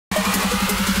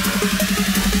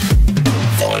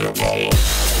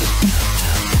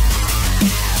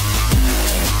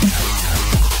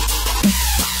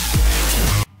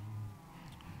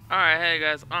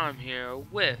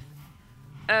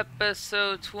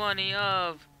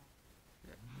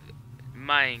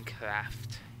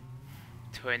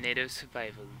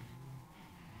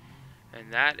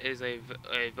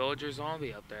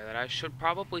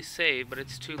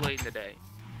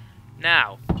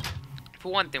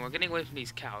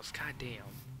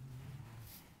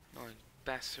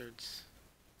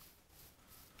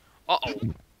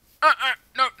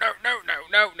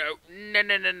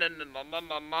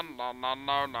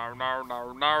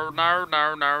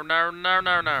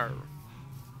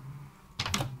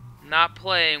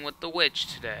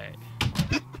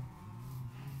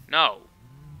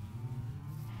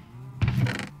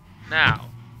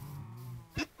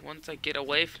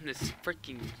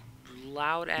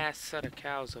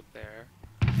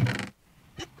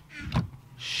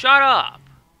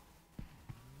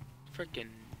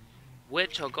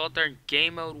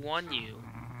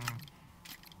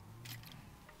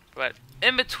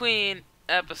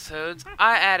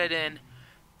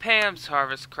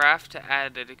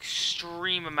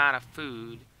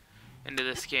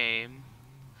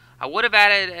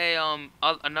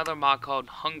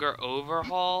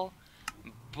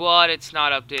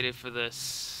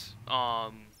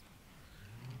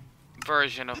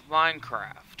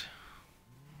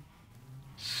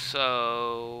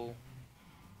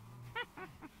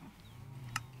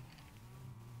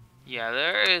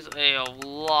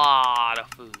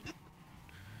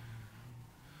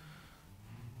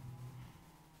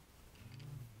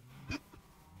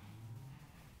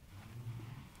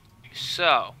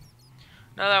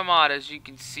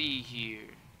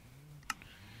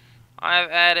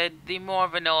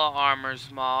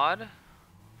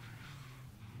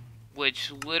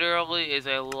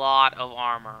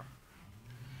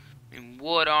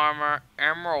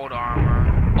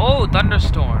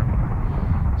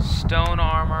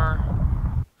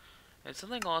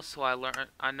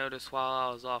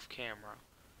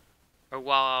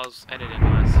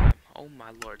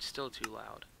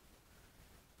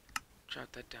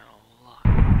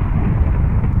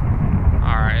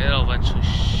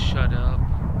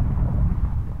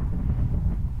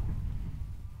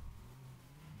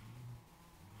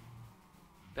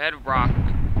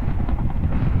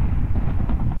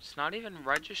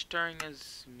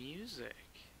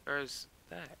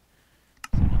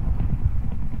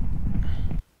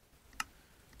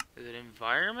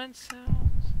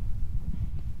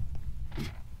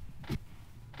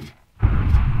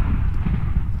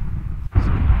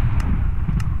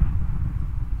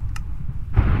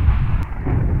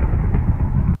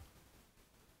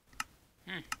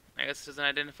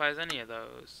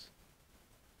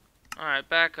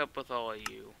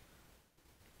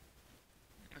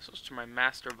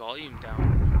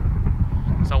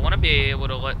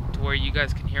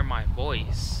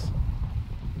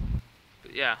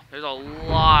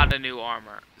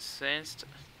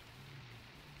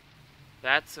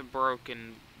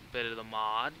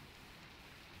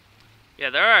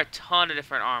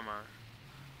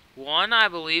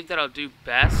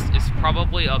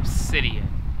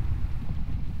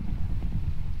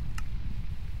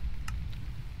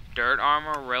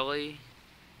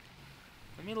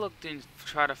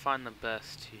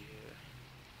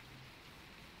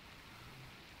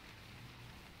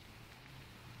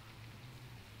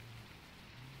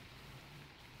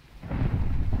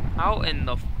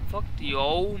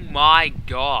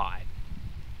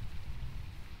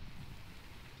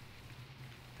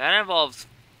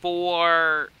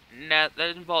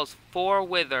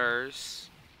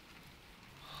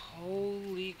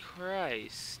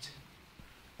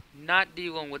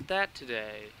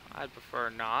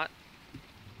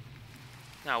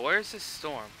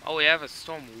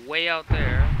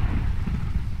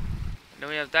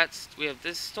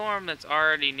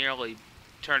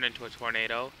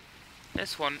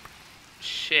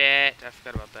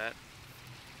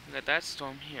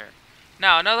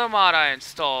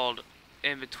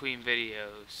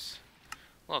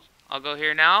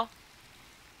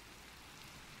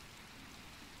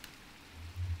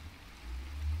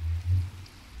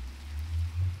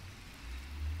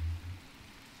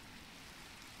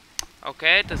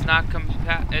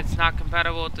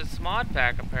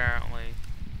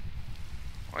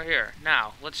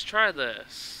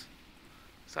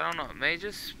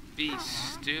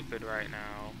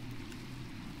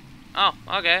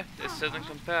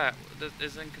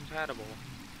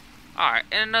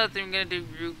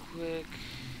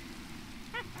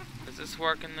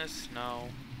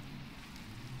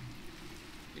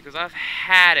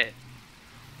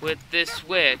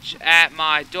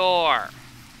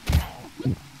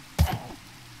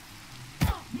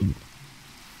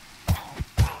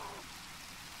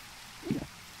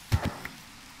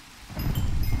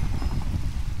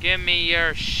Give me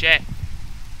your shit.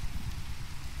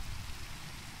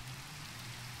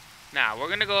 Now, we're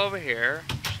gonna go over here.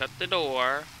 Shut the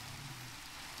door.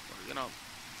 We're gonna...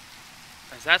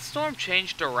 Has that storm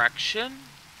changed direction?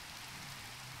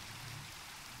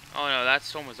 Oh no, that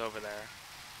storm was over there.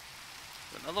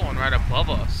 There's another one right above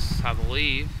us, I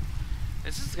believe.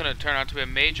 This is gonna turn out to be a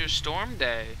major storm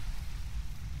day.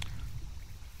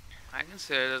 I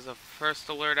consider it as a first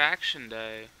alert action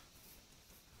day.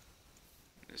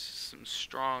 There's some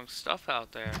strong stuff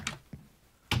out there.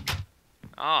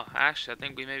 Oh, actually, I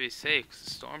think we may be safe because the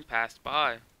storm passed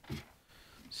by.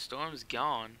 Storm's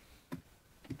gone.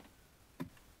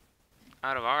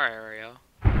 Out of our area.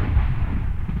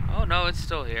 Oh no, it's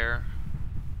still here.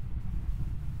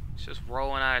 It's just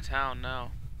rolling out of town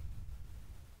now.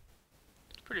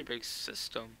 It's a pretty big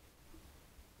system.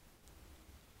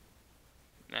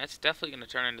 That's definitely going to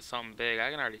turn into something big.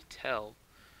 I can already tell.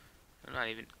 I'm not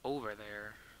even over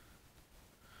there.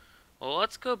 Well,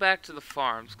 let's go back to the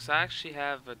farms, because I actually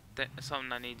have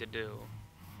something I need to do.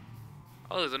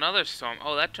 Oh, there's another storm.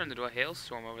 Oh, that turned into a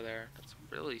hailstorm over there. That's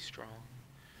really strong.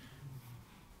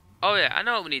 Oh, yeah, I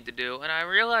know what we need to do. And I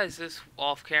realized this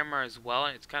off camera as well,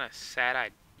 and it's kind of sad I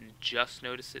just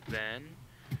noticed it then.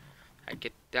 I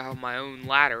get down my own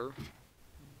ladder.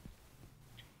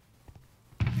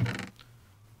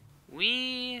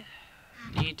 We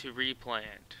need to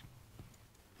replant.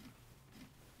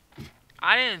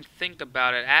 I didn't think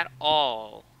about it at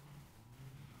all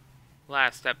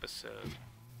last episode.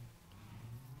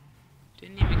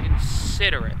 Didn't even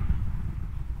consider it.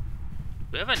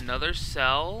 We have another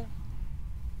cell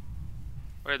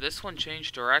where this one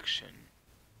changed direction.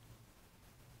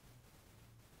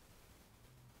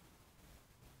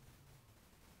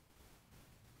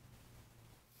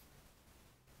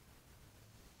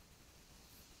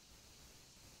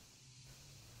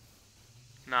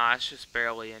 Nah, it's just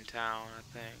barely in town, I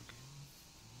think.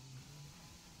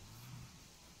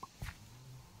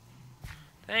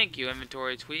 Thank you,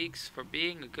 Inventory Tweaks, for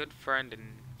being a good friend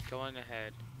and going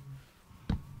ahead.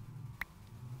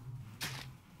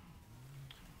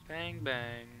 Bang,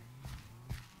 bang.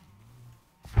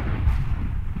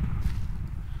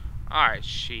 Alright,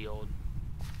 shield.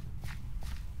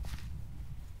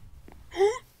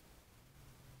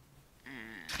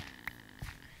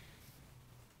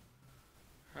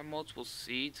 Have multiple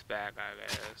seeds back, I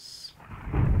guess.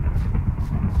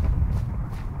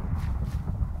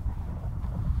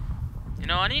 You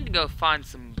know, I need to go find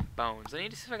some bones. I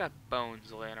need to see if I got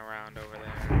bones laying around over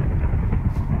there.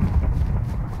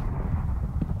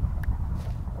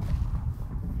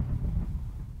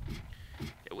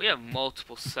 Yeah, we have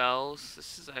multiple cells.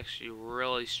 This is actually a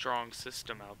really strong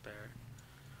system out there.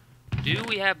 Do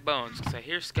we have bones? Because I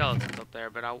hear skeletons up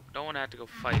there, but I don't want to have to go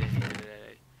fight any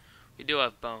today. We do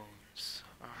have bones.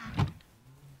 Alright.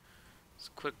 Let's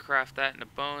quick craft that into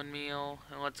bone meal.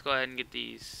 And let's go ahead and get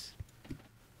these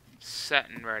set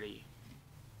and ready.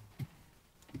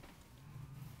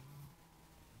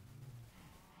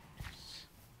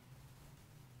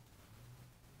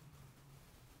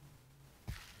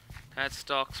 That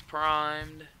stalk's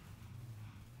primed.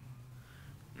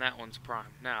 And that one's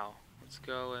primed. Now, let's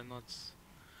go and let's...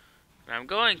 And I'm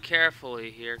going carefully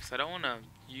here because I don't want to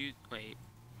use... Wait.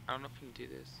 I don't know if we can do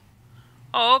this.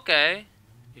 Oh, okay.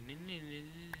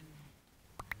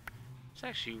 It's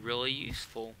actually really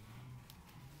useful.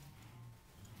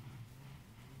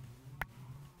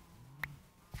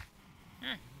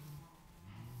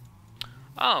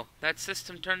 Oh, that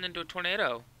system turned into a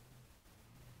tornado.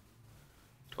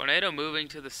 Tornado moving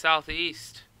to the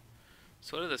southeast.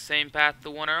 Sort of the same path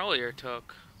the one earlier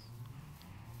took.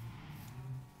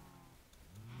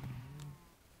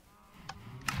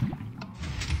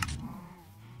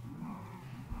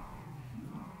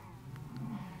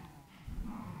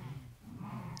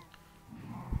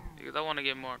 Because I want to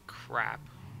get more crap.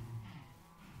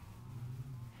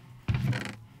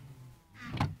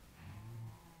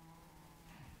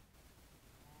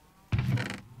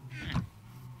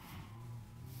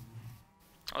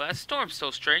 Oh, that storm's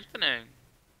still strengthening.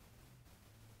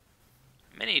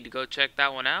 I may need to go check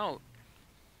that one out.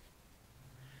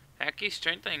 That keeps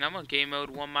strengthening. I'm gonna game mode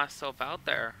 1 myself out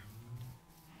there.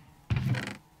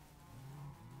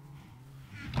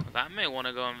 Well, I may want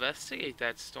to go investigate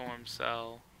that storm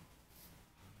cell.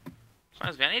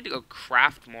 Reminds me, I need to go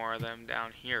craft more of them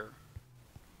down here.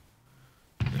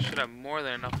 I should have more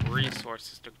than enough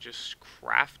resources to just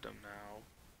craft them now.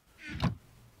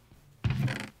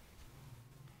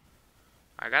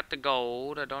 I got the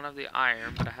gold. I don't have the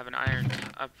iron, but I have an iron.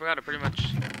 I've got a pretty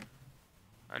much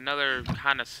another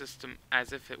kind of system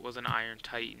as if it was an Iron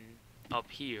Titan up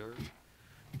here.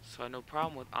 So I have no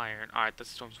problem with iron. Alright, the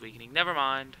storm's weakening. Never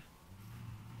mind.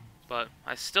 But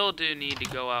I still do need to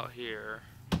go out here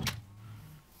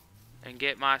and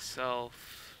get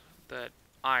myself that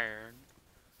iron.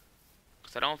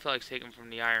 Because I don't feel like taking from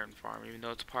the iron farm, even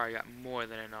though it's probably got more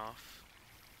than enough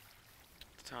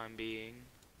for the time being.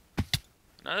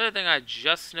 Another thing I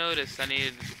just noticed I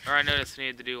noticed I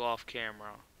needed to do off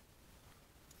camera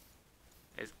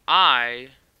is I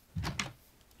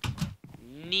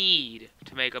need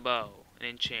to make a bow and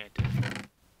enchant it.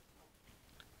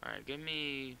 Alright,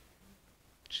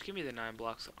 just give me the 9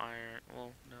 blocks of iron.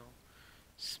 Well, no.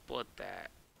 Split that.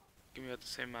 Give me about the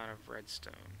same amount of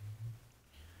redstone.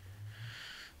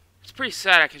 It's pretty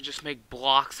sad I can just make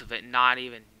blocks of it and not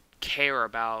even care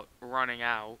about running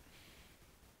out.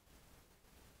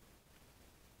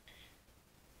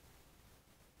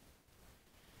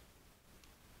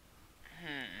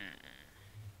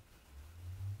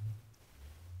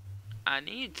 I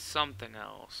need something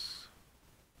else.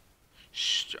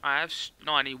 I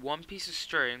need 1 piece of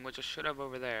string, which I should have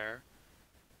over there.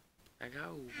 I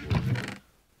got wood.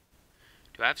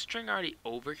 Do I have string already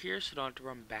over here so I don't have to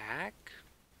run back?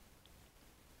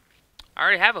 I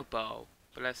already have a bow,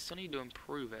 but I still need to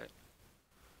improve it.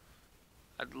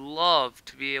 I'd love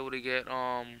to be able to get,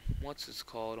 what's this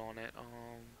called on it?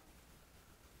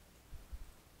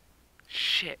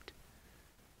 Shit.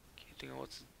 Can't think of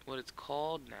what it's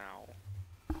called now.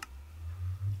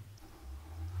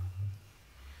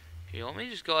 Here, let me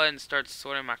just go ahead and start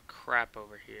sorting my crap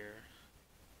over here.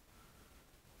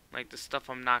 Like the stuff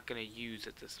I'm not gonna use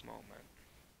at this moment.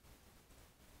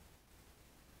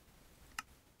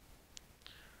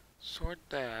 Sort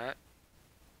that.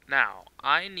 Now,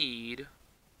 I need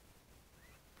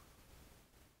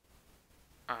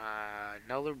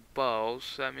another bow,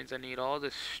 so that means I need all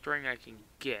this string I can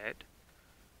get.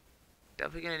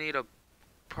 Definitely gonna need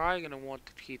probably gonna want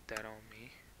to keep that on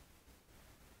me.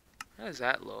 How does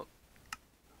that look?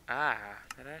 Ah,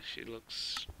 that actually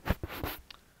looks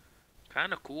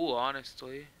kind of cool,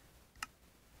 honestly.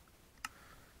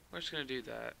 We're just gonna do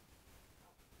that.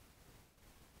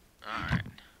 Alright.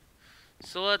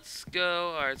 So let's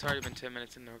go. Alright, it's already been 10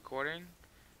 minutes in the recording.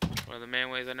 One of the main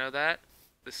ways I know that,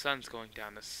 the sun's going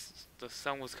down. The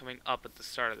sun was coming up at the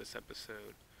start of this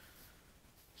episode.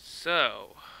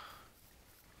 So,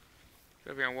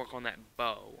 go over here and work on that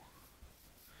bow.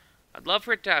 I'd love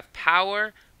for it to have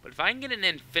power, but if I can get an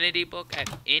infinity book at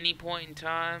any point in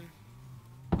time,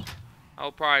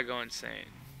 I'll probably go insane.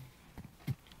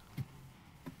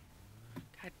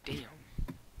 God damn.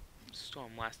 The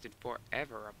storm lasted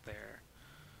forever up there.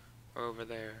 Or over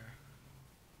there.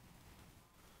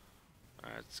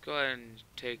 Alright, let's go ahead and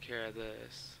take care of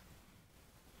this.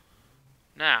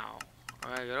 Now,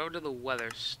 alright, get over to the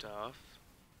weather stuff.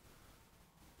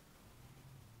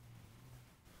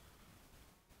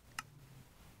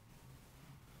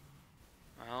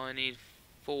 I only need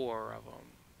 4 of them.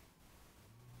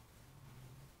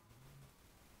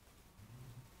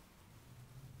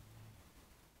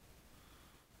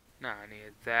 Now I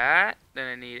need that, then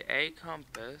I need a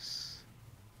compass.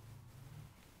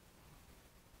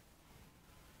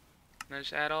 And I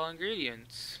just add all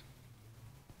ingredients.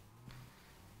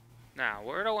 Now,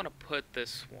 where do I want to put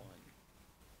this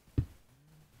one?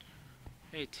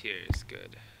 Right here is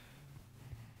good.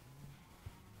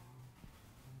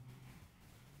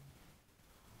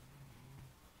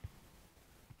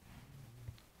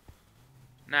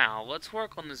 Now, let's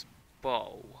work on this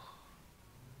bow.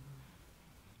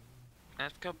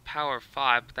 I've got power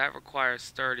 5, but that requires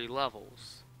 30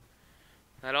 levels.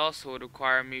 That also would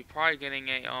require me probably getting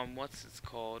a, what's it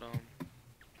called?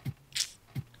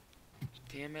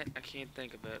 Damn it, I can't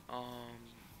think of it.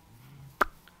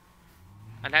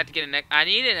 I'd have to get I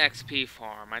need an XP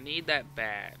farm. I need that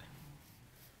bad.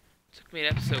 It took me to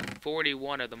episode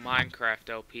 41 of the Minecraft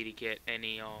LP to get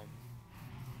any,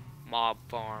 mob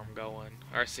farm going.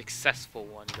 Or a successful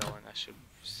one going, I should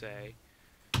say.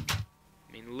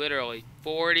 I mean, literally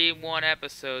 41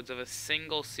 episodes of a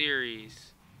single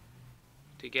series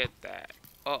to get that.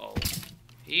 Uh-oh.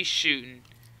 He's shooting.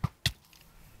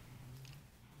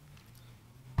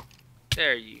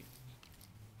 There you.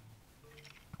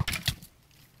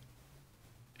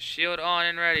 Shield on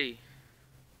and ready.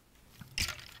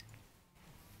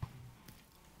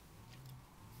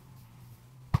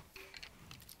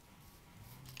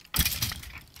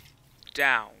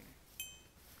 Down.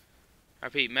 I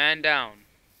repeat, man down.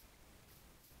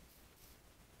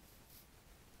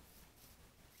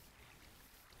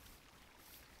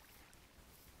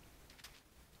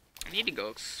 I need to go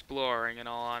exploring, in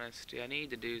all honesty. I need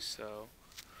to do so.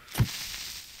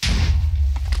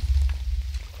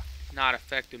 Not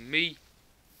affecting me.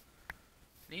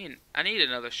 I need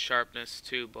another sharpness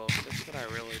too, both. That's what I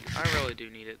really do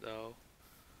need it though.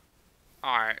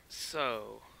 Alright,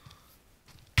 so.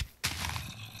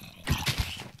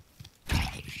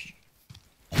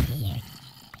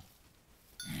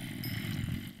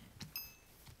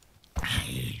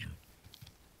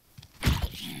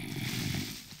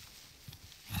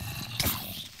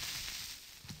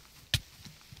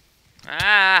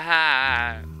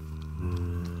 Ah!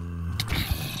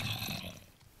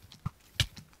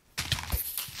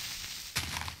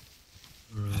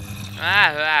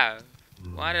 Ah!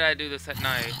 Why did I do this at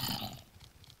night?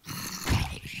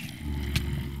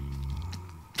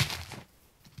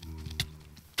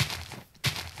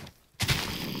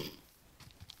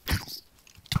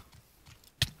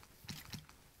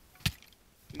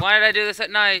 Why did I do this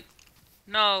at night?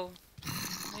 No.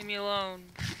 Leave me alone.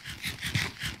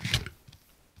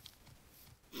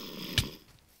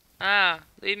 Ah,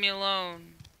 leave me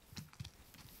alone.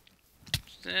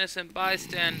 Just an innocent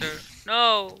bystander.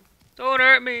 No! Don't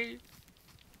hurt me!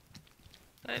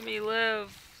 Let me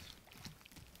live.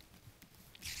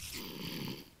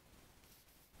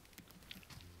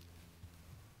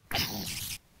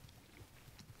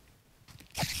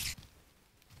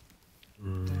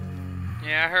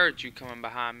 Yeah, I heard you coming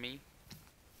behind me.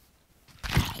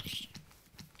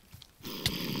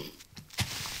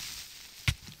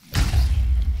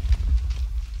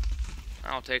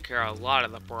 I'll take care of a lot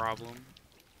of the problem.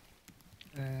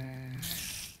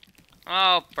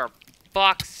 Oh, for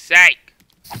fuck's sake!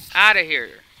 Out of here!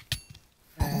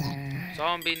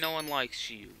 Zombie, no one likes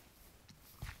you.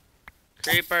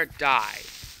 Creeper, die.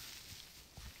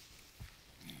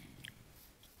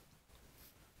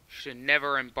 Should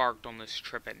never embarked on this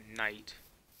trip at night.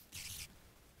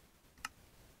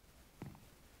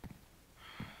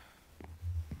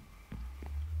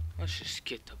 Let's just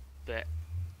get to bed.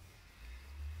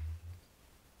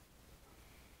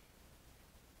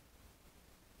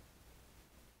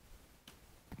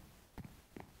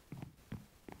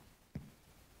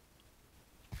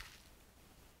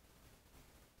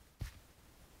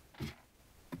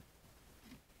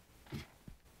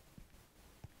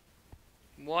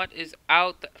 What is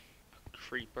out the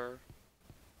creeper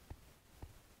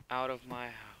out of my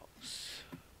house?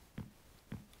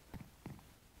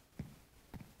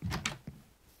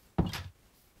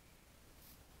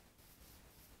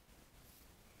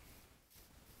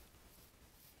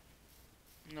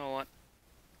 You know what?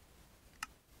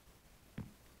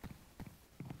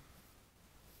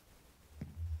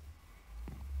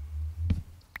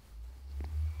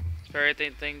 Very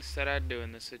things that I'd do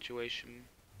in this situation.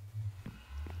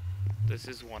 This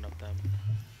is one of them.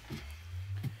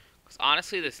 Because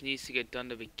honestly, this needs to get done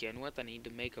to begin with. I need to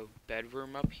make a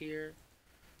bedroom up here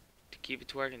to keep it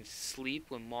to where I can sleep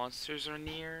when monsters are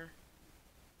near.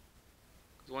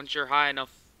 Because once you're high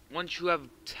enough, once you have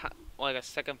like a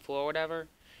second floor or whatever,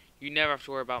 you never have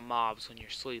to worry about mobs when you're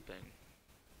sleeping.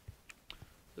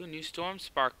 Ooh, new storm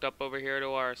sparked up over here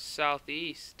to our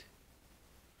southeast.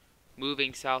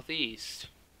 Moving southeast.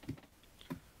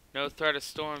 No threat of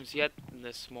storms yet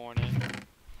this morning.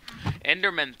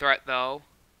 Enderman threat though.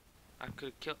 I could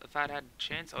have killed if I'd had a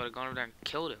chance. I would have gone over there and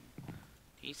killed him.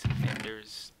 Need some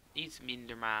enders. Need some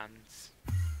endermans.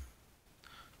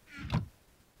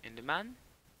 Enderman?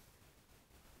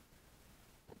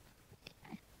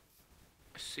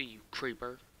 I see you,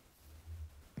 creeper.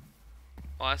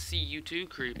 Oh, I see you too,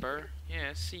 creeper. Yeah,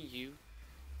 I see you.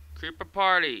 Creeper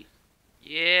party.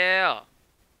 Yeah.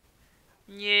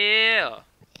 Yeah.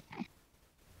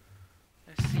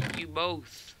 I see you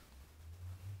both.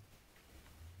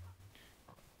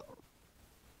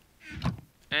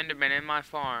 Enderman in my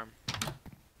farm.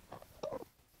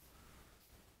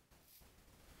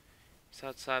 It's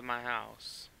outside my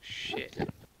house. Shit. It's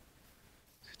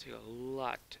gonna take a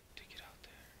lot to get out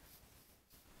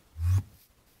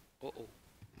there. Uh-oh.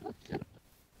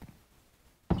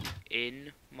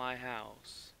 In my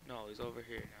house. No, he's over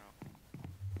here now.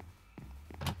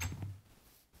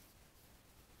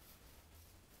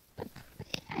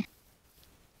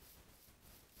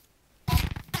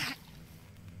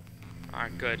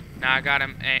 Alright, good. Now I got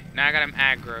him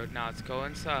aggroed. Now let's go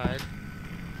inside.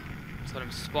 Let's let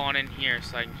him spawn in here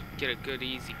so I can get a good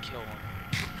easy kill on him.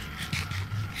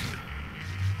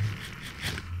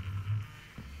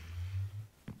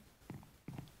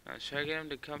 Now should I get him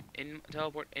to come in,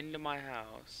 teleport into my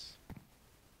house?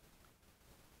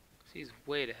 Cause he's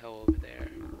way the hell over there.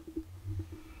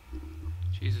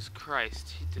 Jesus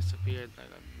Christ, he disappeared like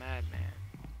a madman.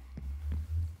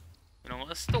 You know,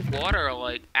 unless the water,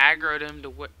 like, aggroed him to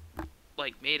what,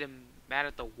 like, made him mad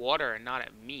at the water and not at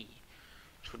me.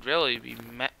 Which would really be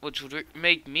which would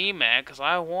make me mad because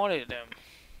I wanted him.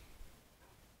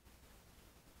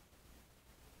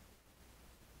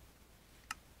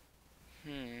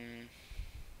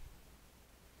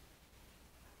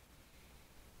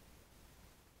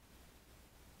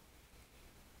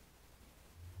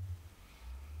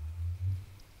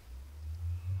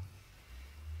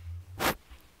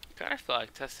 Kinda feel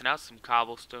like testing out some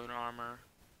cobblestone armor.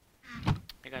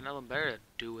 I got nothing better to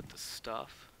do with the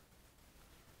stuff.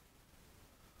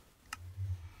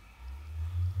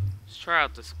 Let's try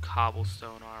out this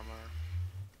cobblestone armor.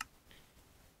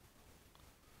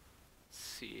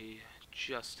 See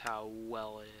just how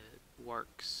well it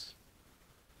works.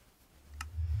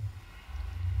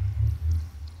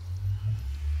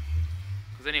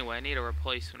 Because anyway, I need a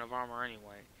replacement of armor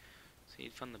anyway. So I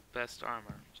need to find the best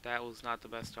armor. That was not the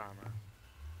best armor.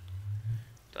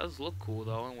 It does look cool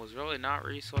though, and was really not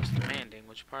resource demanding,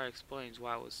 which probably explains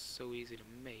why it was so easy to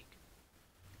make.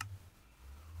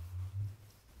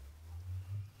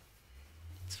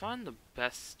 Let's find the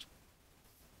best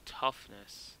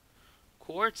toughness.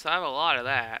 Quartz, I have a lot of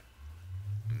that.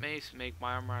 May make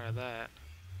my armor out of that.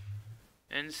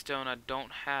 End stone, I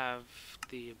don't have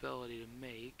the ability to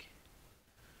make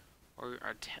or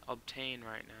obtain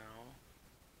right now.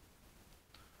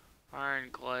 Iron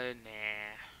clay,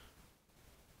 nah.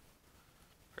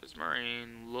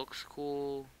 Prismarine looks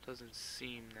cool, doesn't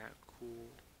seem that cool.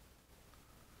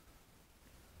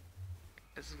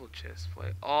 This is a chest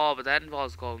plate. Oh, but that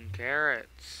involves golden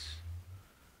carrots.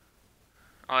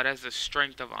 Oh, it has the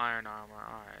strength of iron armor.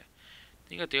 Alright.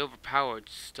 Then you got the overpowered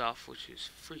stuff, which is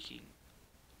freaking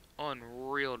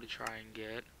unreal to try and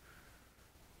get.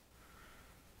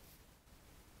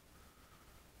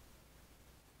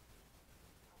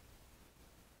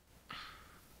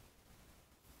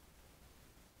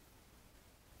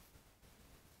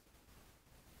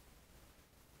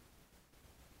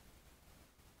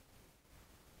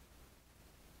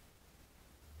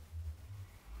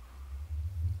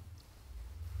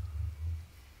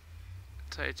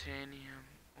 Titanium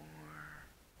ore.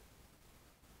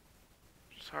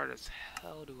 It's hard as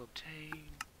hell to obtain.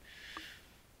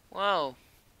 Well,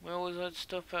 where was that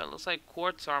stuff at? Looks like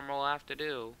quartz armor will have to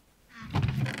do.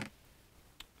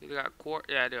 You got quartz?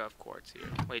 Yeah, I do have quartz here.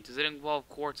 Wait, does it involve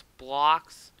quartz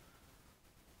blocks?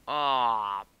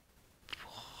 Ah.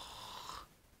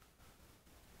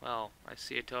 Well, I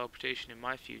see a teleportation in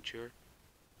my future.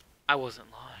 I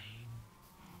wasn't lying.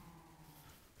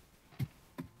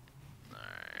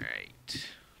 Alright.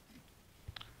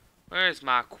 Where's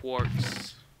my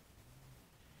quartz?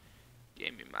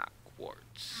 Give me my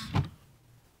quartz.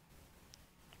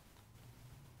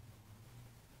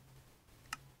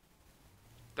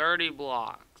 $30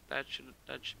 blocks. That should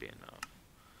be enough.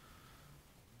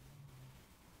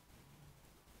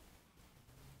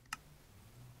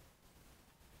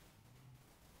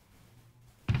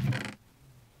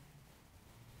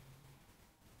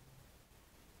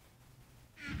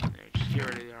 Just get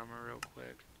rid of the armor real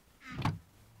quick.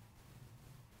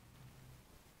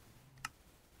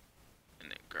 And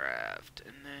then craft.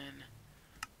 And then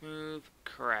move,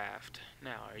 craft.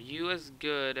 Now, are you as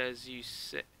good as you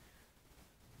say,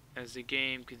 as the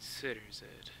game considers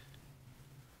it?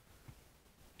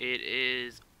 It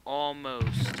is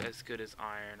almost as good as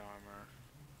iron armor.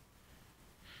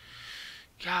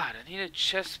 God, I need a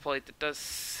chest plate that does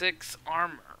 6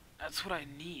 armor. That's what I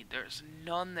need. There's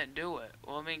none that do it.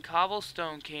 Well, I mean,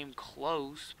 cobblestone came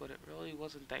close, but it really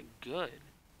wasn't that good.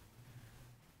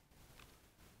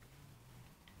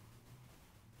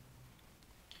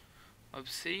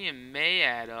 Obsidian may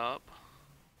add up.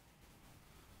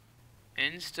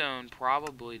 Endstone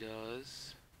probably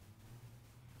does.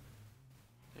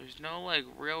 There's no, like,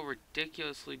 real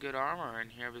ridiculously good armor in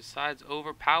here besides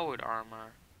overpowered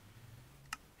armor.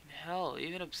 And hell,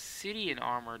 even obsidian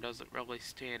armor doesn't really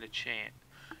stand a chance.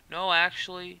 No,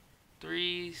 actually,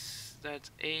 3,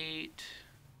 that's 8.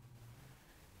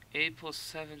 8 plus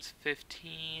 7's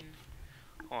 15.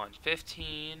 Hold on,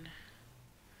 15.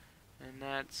 And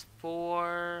that's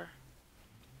 4.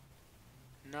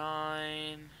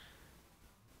 9.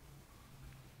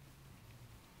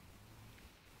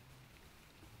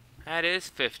 That is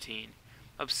 15.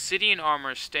 Obsidian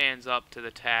armor stands up to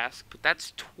the task, but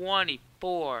that's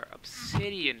 24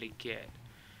 obsidian to get.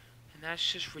 And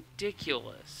that's just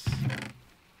ridiculous.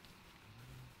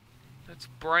 That's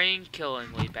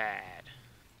brain-killingly bad.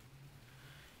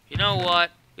 You know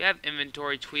what? We have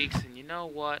inventory tweaks, and you know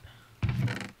what?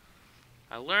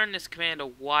 I learned this command a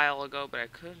while ago, but I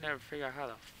could never figure out how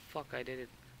the fuck I did it.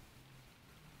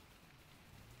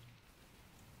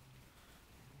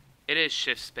 It is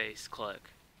shift space, click.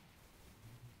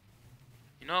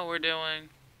 You know what we're doing?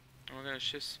 We're gonna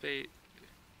shift space.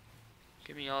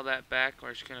 Give me all that back.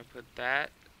 We're just gonna put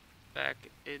that back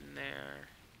in there.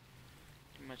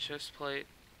 Give my chest plate.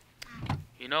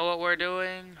 You know what we're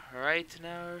doing right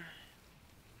now?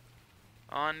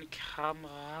 On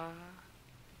camera.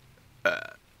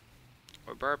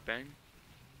 We're burping.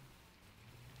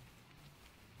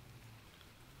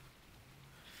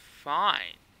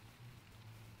 Fine.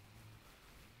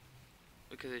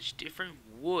 Because it's different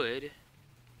wood.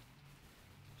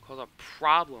 Cause a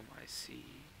problem, I see.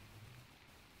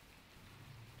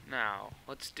 Now,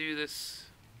 let's do this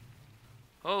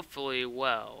hopefully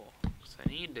well. Because I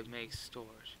need to make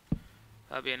storage.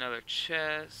 That'll be another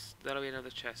chest. That'll be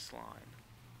another chest line.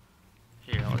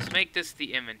 Here, let's make this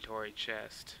the inventory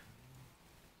chest.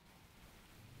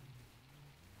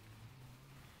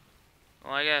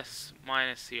 Well, I guess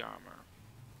minus the armor.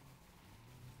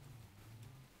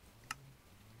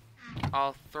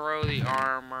 I'll throw the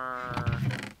armor.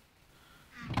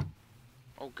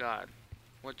 Oh god.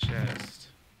 What chest?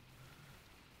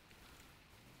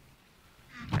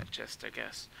 That chest, I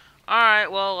guess.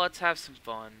 Alright, well, let's have some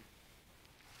fun.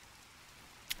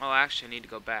 Oh, actually, I need to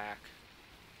go back.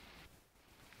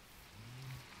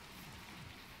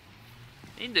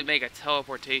 I need to make a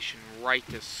teleportation right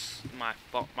to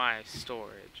my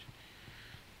storage.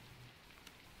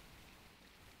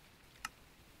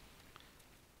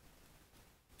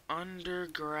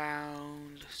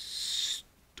 Underground storage.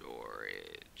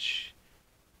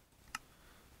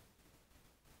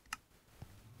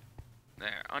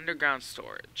 There, underground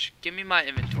storage. Give me my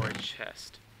inventory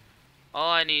chest. All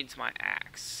I need is my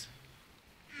axe.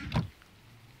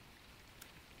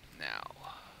 Now.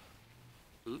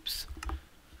 Oops.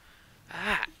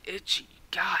 Ah, itchy.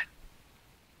 God.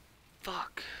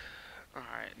 Fuck.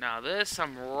 Alright, now this,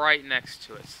 I'm right next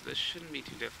to it, so this shouldn't be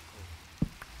too difficult.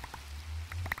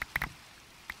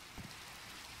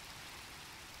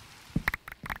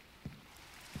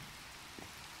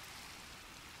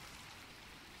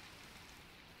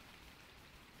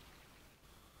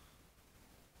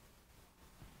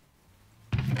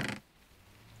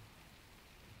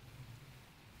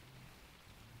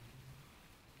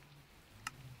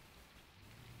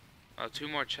 Oh, 2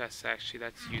 more chests, actually,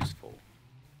 that's useful.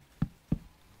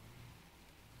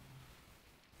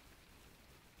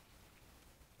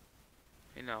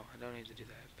 Hey, no, I don't need to do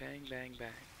that. Bang, bang, bang.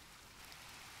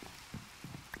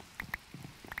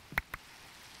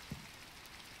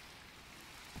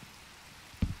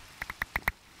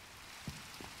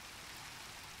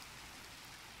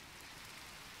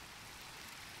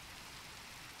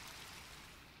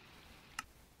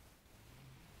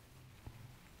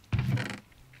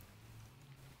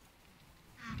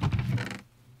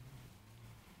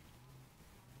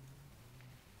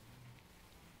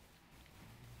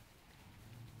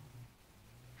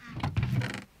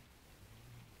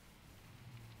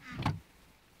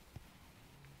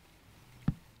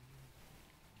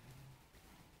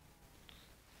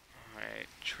 Alright,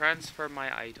 transfer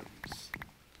my items.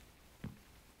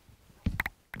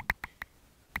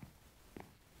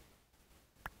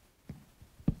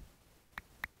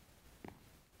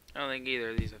 I don't think either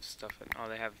of these have stuff in. Oh,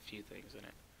 they have a few things in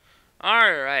it.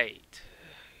 Alright.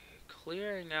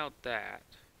 Clearing out that.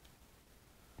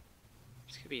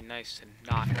 It's gonna be nice to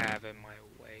not have in my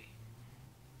way.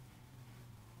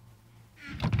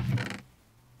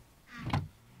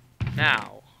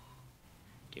 Now,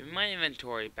 give me my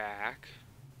inventory back.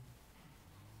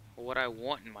 Or what I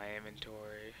want in my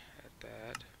inventory at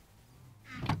that.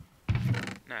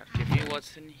 Now, give me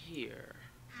what's in here.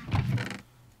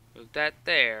 Move that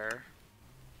there.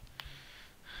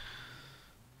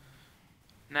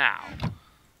 Now.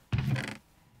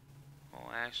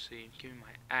 Well, actually, give me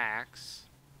my axe.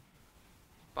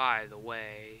 By the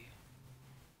way.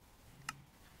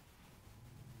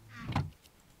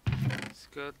 Let's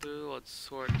go through, let's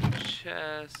sort the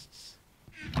chests.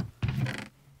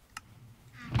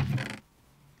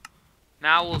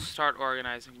 Now we'll start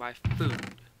organizing by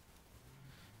food.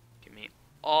 Give me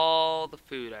all the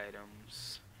food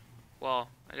items. Well,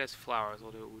 I guess flowers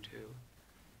will do too.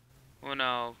 Oh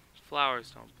no,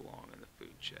 flowers don't belong in the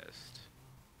food chest.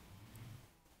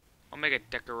 I'll make a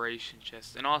decoration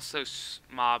chest. And also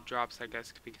mob drops, I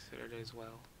guess, could be considered as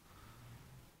well.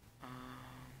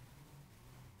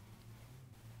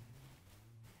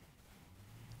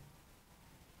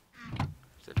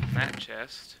 So from that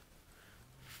chest.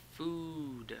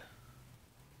 Food.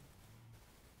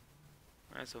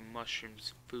 That's a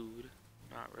mushroom's food.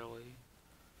 Not really.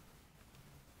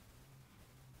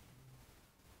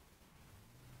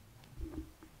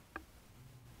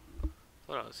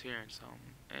 Thought I was hearing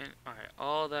something. And alright,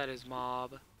 all that is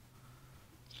mob.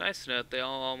 nice to know that they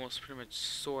all almost pretty much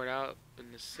sort out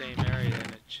in the same area in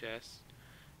a chest.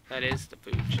 That is the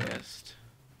food chest.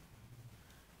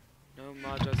 No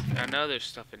modules. I know there's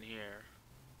stuff in here.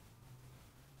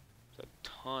 There's a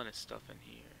ton of stuff in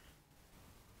here.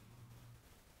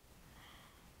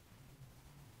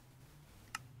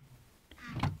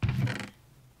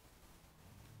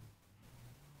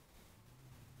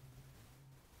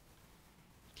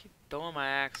 Keep throwing my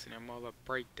axe in there, more of a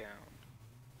breakdown.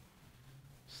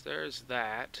 So there's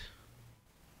that.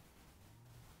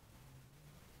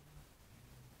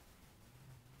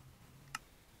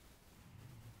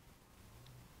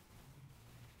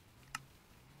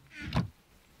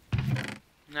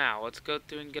 Now, let's go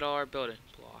through and get all our building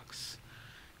blocks.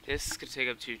 This is going to take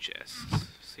up 2 chests.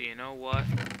 So you know what?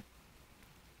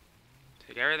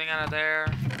 Take everything out of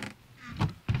there.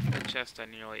 That chest I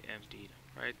nearly emptied.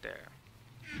 Right there.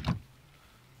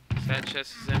 So that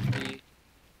chest is empty.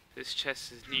 This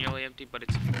chest is nearly empty, but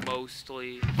it's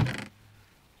mostly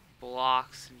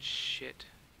blocks and shit.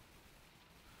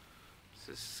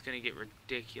 So this is going to get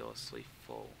ridiculously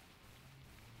full.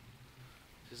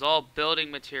 This is all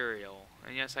building material.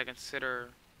 And yes, I consider...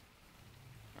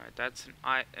 Alright, that's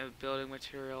a building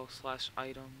material /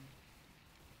 item.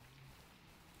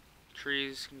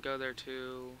 Trees can go there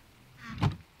too.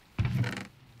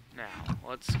 Now,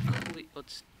 let's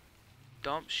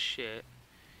dump shit.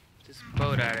 Get this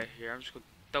boat out of here. I'm just gonna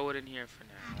throw it in here for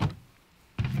now.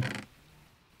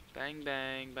 Bang,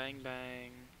 bang, bang,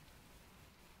 bang.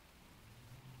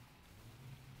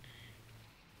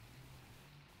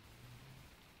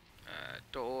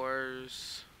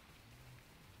 Doors.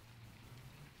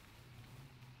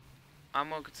 I'm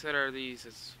gonna consider these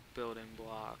as building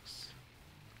blocks.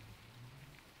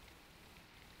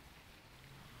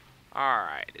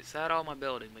 Alright, is that all my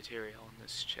building material in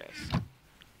this chest?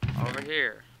 Over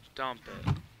here, dump it.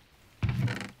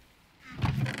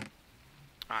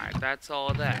 Alright, that's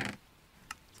all of that.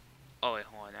 Oh wait,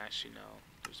 hold on, actually no,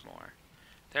 there's more.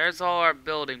 There's all our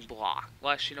building block.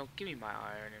 Well, actually, no, give me my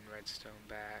iron and redstone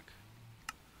back.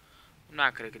 I'm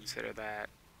not gonna consider that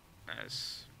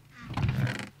as...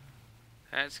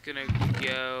 That's gonna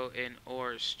go in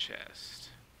ores chest.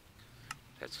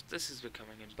 That's what this is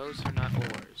becoming, and bows are not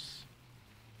ores.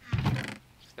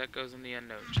 So that goes in the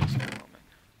unknown chest in a moment.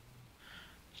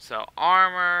 So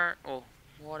armor, well,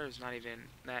 water's not even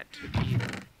that too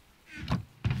either.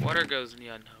 Water goes in the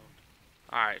unknown.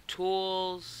 Alright,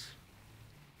 tools,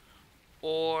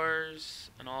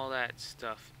 ores, and all that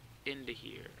stuff into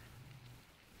here.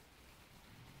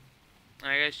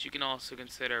 I guess you can also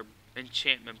consider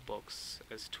enchantment books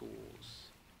as tools.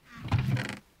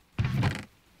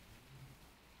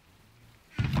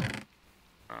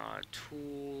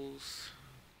 Tools.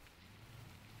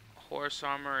 Horse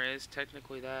armor is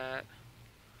technically that.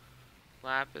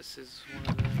 Lapis is one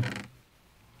of them.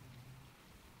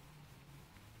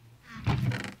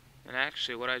 And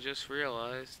actually, what I just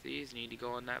realized, these need to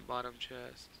go in that bottom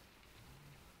chest.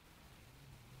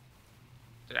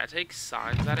 Did I take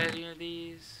signs out of any of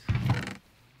these?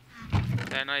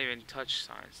 Did I not even touch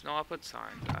signs? No, I put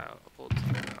signs out. I pulled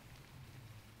signs out.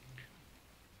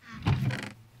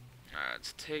 Alright,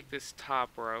 let's take this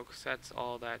top row, because that's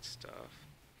all that stuff.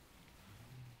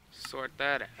 Sort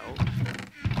that out.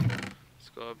 Let's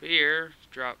go up here,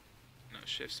 drop, no,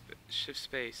 shift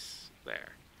space,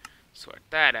 there. Sort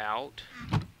that out.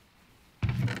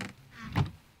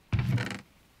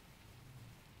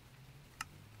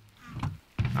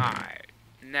 Alright,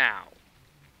 now,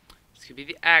 this could be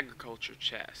the agriculture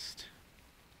chest.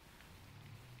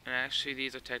 And actually,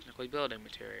 these are technically building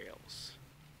materials.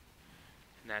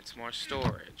 And that's more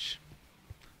storage.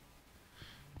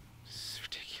 This is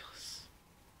ridiculous.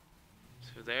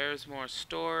 So there's more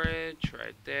storage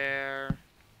right there.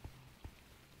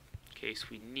 In case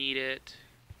we need it.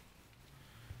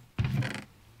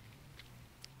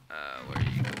 Where are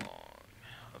you going?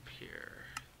 Up here.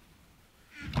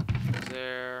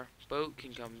 There. Boat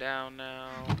can come down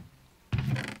now.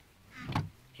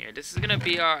 Here, this is gonna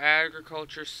be our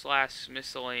agriculture /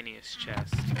 miscellaneous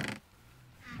chest.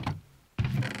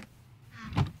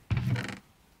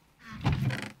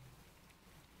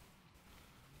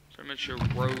 Premature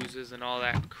roses and all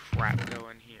that crap go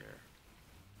in here.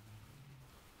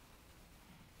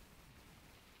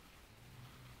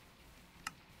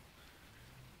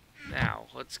 Now,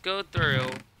 let's go through,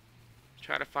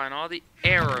 try to find all the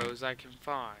arrows I can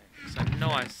find, because I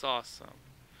know I saw some.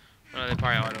 Well, they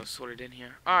probably auto sorted in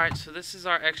here. Alright, so this is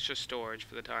our extra storage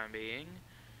for the time being.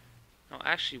 Oh,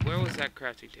 actually, where was that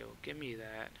crafting table? Give me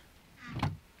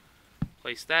that.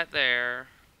 Place that there.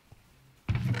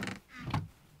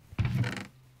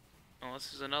 Oh,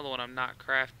 this is another one I'm not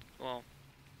craft. Well,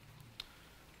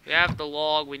 we have the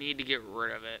log. We need to get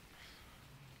rid of it.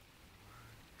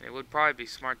 It would probably be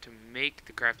smart to make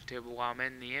the crafting table while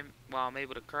I'm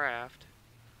able to craft.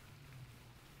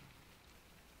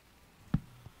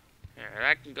 There,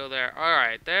 that can go there.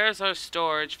 Alright, there's our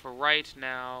storage for right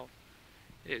now.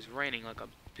 It is raining like a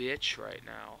bitch right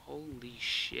now. Holy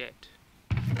shit.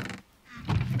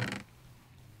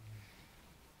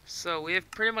 So we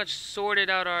have pretty much sorted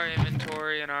out our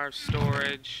inventory and our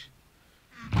storage.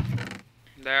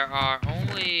 There are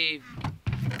only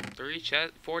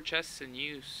 4 chests in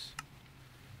use.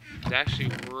 It's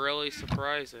actually really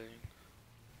surprising.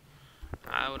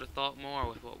 I would have thought more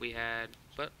with what we had,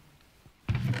 but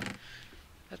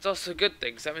that's also a good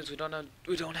thing, 'cause that means we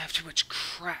don't have too much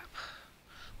crap.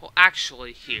 Well,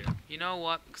 actually, here. You know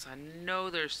what? Because I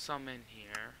know there's some in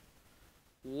here.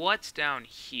 What's down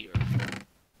here?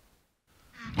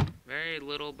 Very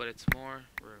little, but it's more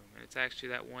room, and it's actually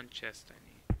that one chest I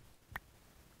need.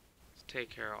 Let's take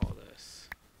care of all this.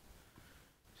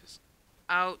 Just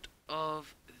out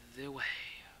of the way.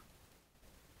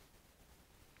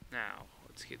 Now,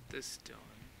 let's get this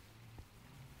done.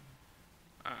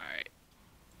 Alright.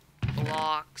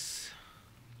 Blocks.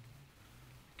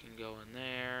 Can go in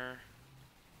there.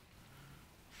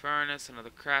 Furnace, another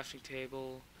crafting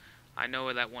table. I know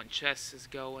where that one chest is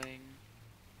going.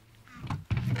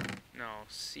 No,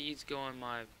 seeds go in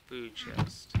my food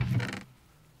chest. I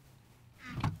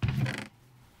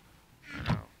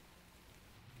know.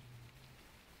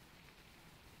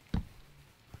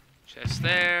 Chest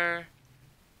there.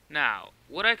 Now,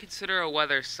 would I consider a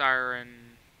weather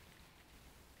siren?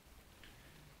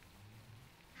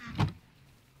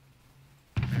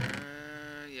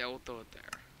 Yeah, we'll throw it there.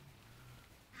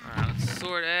 Alright, let's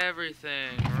sort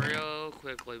everything real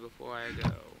quickly before I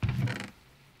go.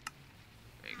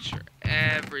 Make sure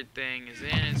everything is in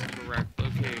its correct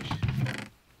location.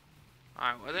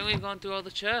 Alright, well, I think we've gone through all the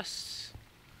chests.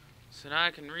 So now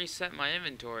I can reset my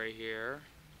inventory here.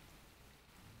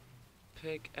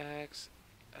 Pickaxe,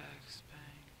 axe,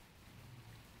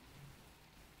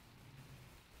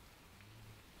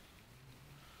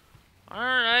 bang.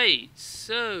 Alright,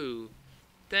 so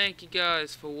thank you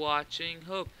guys for watching.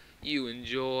 Hope you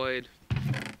enjoyed.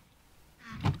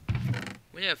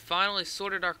 We have finally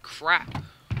sorted our crap,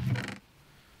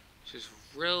 which is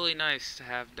really nice to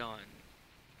have done.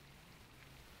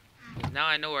 Now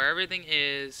I know where everything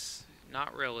is.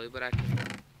 Not really, but I can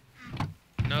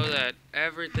know that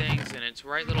everything's in its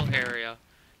right little area.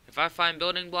 If I find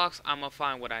building blocks, I'm gonna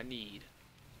find what I need.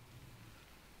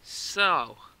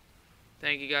 So,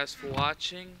 thank you guys for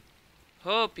watching.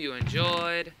 Hope you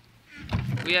enjoyed.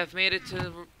 We have made it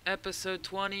to episode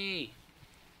 20.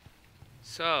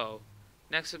 So,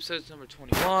 next episode's number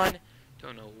 21.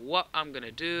 Don't know what I'm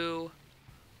gonna do,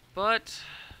 but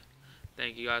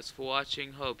thank you guys for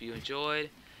watching. Hope you enjoyed.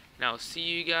 And I'll see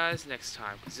you guys next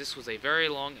time, because this was a very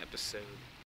long episode.